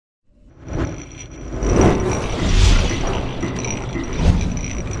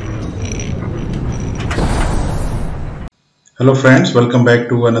Hello friends, welcome back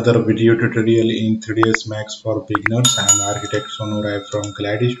to another video tutorial in 3ds Max for beginners. I am architect Sonorai from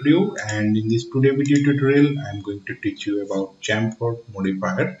Glide Studio, and in this today video tutorial I am going to teach you about Chamfer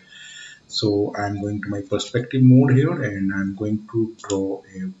Modifier. So I am going to my perspective mode here and I am going to draw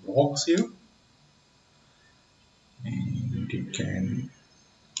a box here, and you can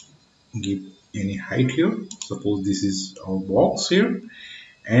give any height here. Suppose this is our box here,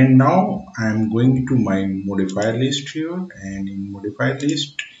 and now I am going to my modifier list here, and in modifier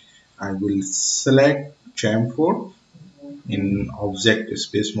list I will select chamfer in object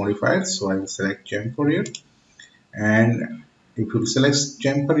space modifier. So I will select chamfer here, and if you select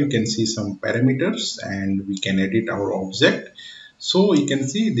chamfer you can see some parameters and we can edit our object. So you can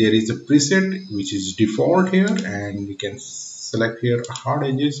see there is a preset which is default here, and we can select here hard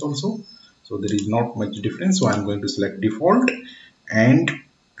edges also. So there is not much difference, so I'm going to select default and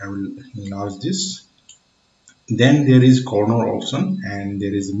I will enlarge this. Then there is corner option and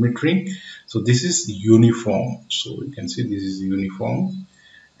there is metering. So this is uniform, so you can see this is uniform,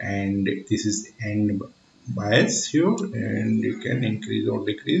 and this is end bias here, and you can increase or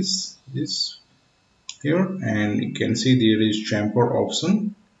decrease this here, and you can see there is chamfer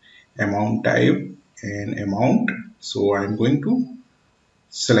option, amount type and amount. So I'm going to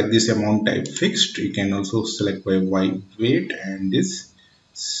select this amount type fixed. You can also select by weight, and this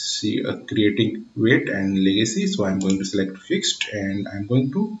see creating weight and legacy. So I'm going to select fixed and I'm going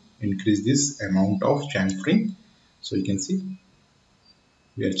to increase this amount of chamfering. So you can see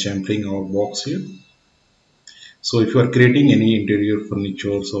we are chamfering our box here. So if you are creating any interior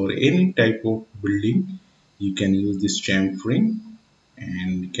furnitures or any type of building, you can use this chamfering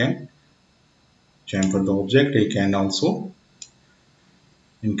and you can chamfer the object. You can also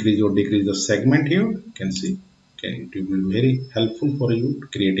increase or decrease the segment here. You can see it will be very helpful for you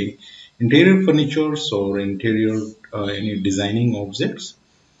creating interior furnitures or interior any designing objects.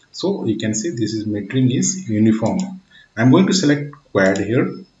 So you can see this is metering is uniform. I'm going to select quad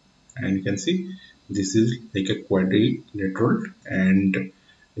here, and you can see this is like a quadrilateral, and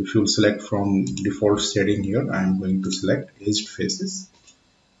if you select from default setting here, I'm going to select edged faces.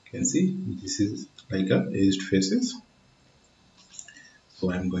 You can see this is like a edged faces.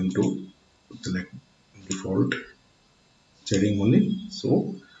 So I'm going to select default setting only.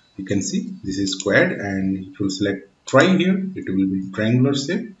 So you can see this is squared, and if you select try here, it will be triangular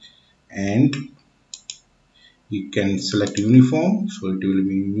shape, and you can select uniform, so it will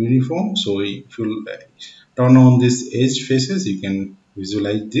be uniform. So if you turn on this edge faces, you can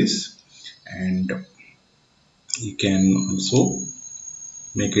visualize this, and you can also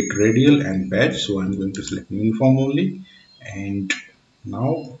make it radial and patch. So I'm going to select uniform only, and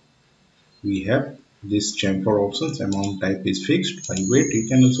now we have this chamfer options. Amount type is fixed. By weight you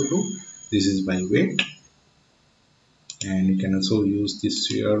can also do this is by weight, and you can also use this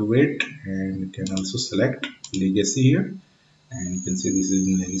shear weight, and you can also select legacy here, and you can see this is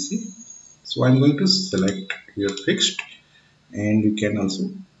in legacy. So I'm going to select here fixed, and you can also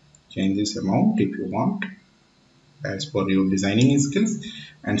change this amount if you want as per your designing skills.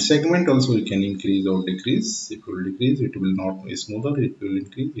 And segment also you can increase or decrease. If you will decrease, it will not be smoother. If you will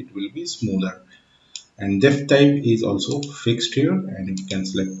increase, it will be smoother. And depth type is also fixed here, and you can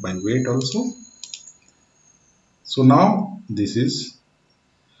select by weight also. So now this is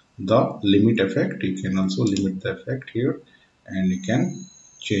the limit effect. You can also limit the effect here, and you can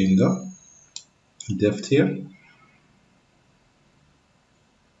change the depth here,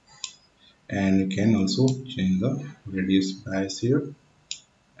 and you can also change the radius bias here.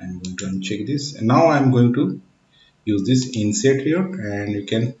 I'm going to uncheck this, and now I'm going to use this inset here, and you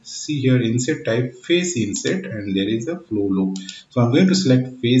can see here inset type face inset, and there is a flow loop. So I'm going to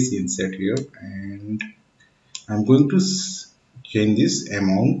select face inset here, and I'm going to change this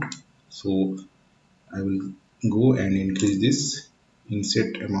amount. So I will go and increase this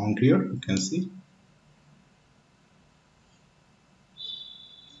inset amount here. You can see.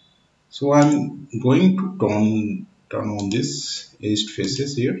 So I'm going to turn on this edged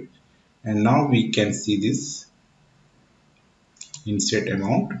faces here, and now we can see this inset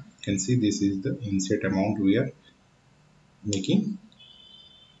amount. You can see this is the inset amount we are making.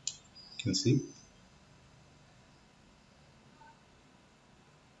 You can see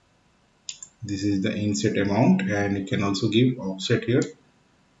this is the inset amount, and you can also give offset here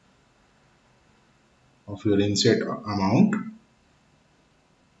of your inset amount.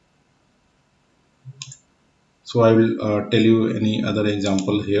 So I will tell you any other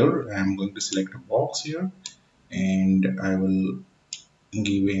example here. I am going to select a box here, and I will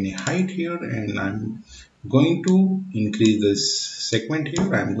give any height here, and I'm going to increase this segment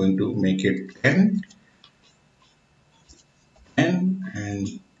here. I'm going to make it 10, and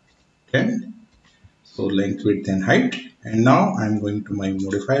 10. So length, width and height. And now I'm going to my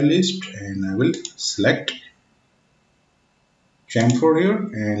modifier list and I will select chamfer here,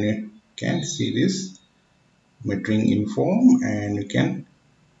 and you can see this metering inform, and you can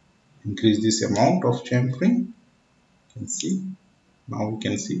increase this amount of chamfering. You can see, now we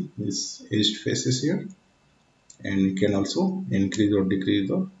can see this edged faces here, and you can also increase or decrease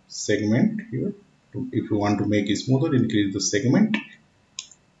the segment here. If you want to make it smoother, increase the segment.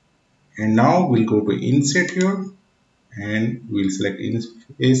 And now we'll go to inset here and we'll select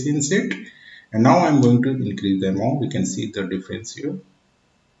face inset, and now I'm going to increase the amount. We can see the difference here.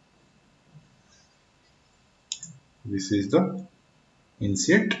 This is the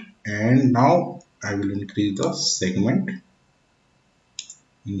inset, and now I will increase the segment,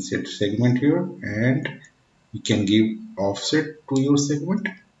 inset segment here, and you can give offset to your segment,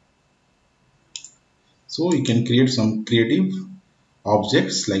 so you can create some creative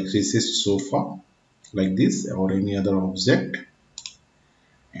objects like recessed sofa like this or any other object.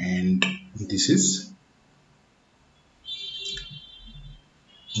 And this is,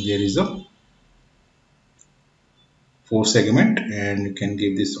 there is a 4 segment, and you can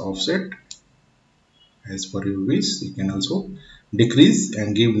give this offset as per your wish. You can also decrease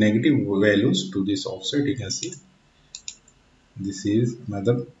and give negative values to this offset. You can see this is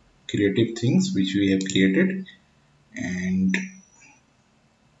another creative things which we have created, and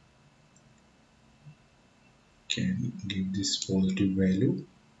can give this positive value,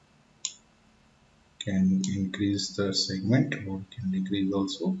 can increase the segment or can decrease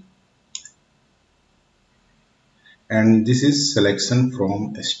also. And this is selection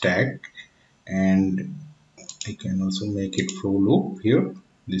from a stack, and I can also make it for loop here.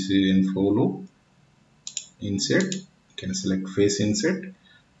 This is in for loop. Insert, you can select face insert,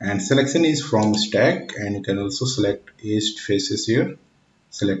 and selection is from stack, and you can also select edged faces here,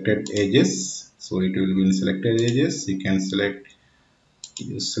 selected edges, so it will be in selected edges. You can select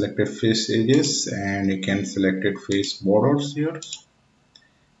selected face edges, and you can selected face borders here,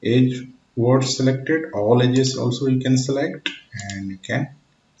 edge word selected, all edges also you can select, and you can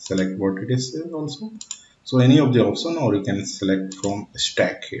select vertices also, so any of the option, or you can select from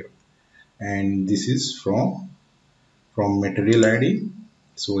stack here. And this is from material ID,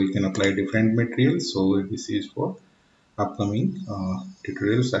 so you can apply different materials. So this is for upcoming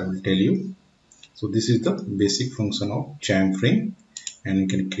tutorials I will tell you. So this is the basic function of chamfering, and you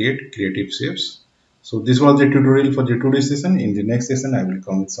can create creative shapes. So this was the tutorial for the today's session. In the next session I will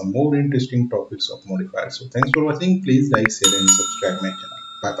come with some more interesting topics of modifiers. So thanks for watching. Please like, share and subscribe my channel.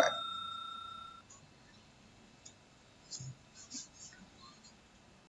 Bye bye.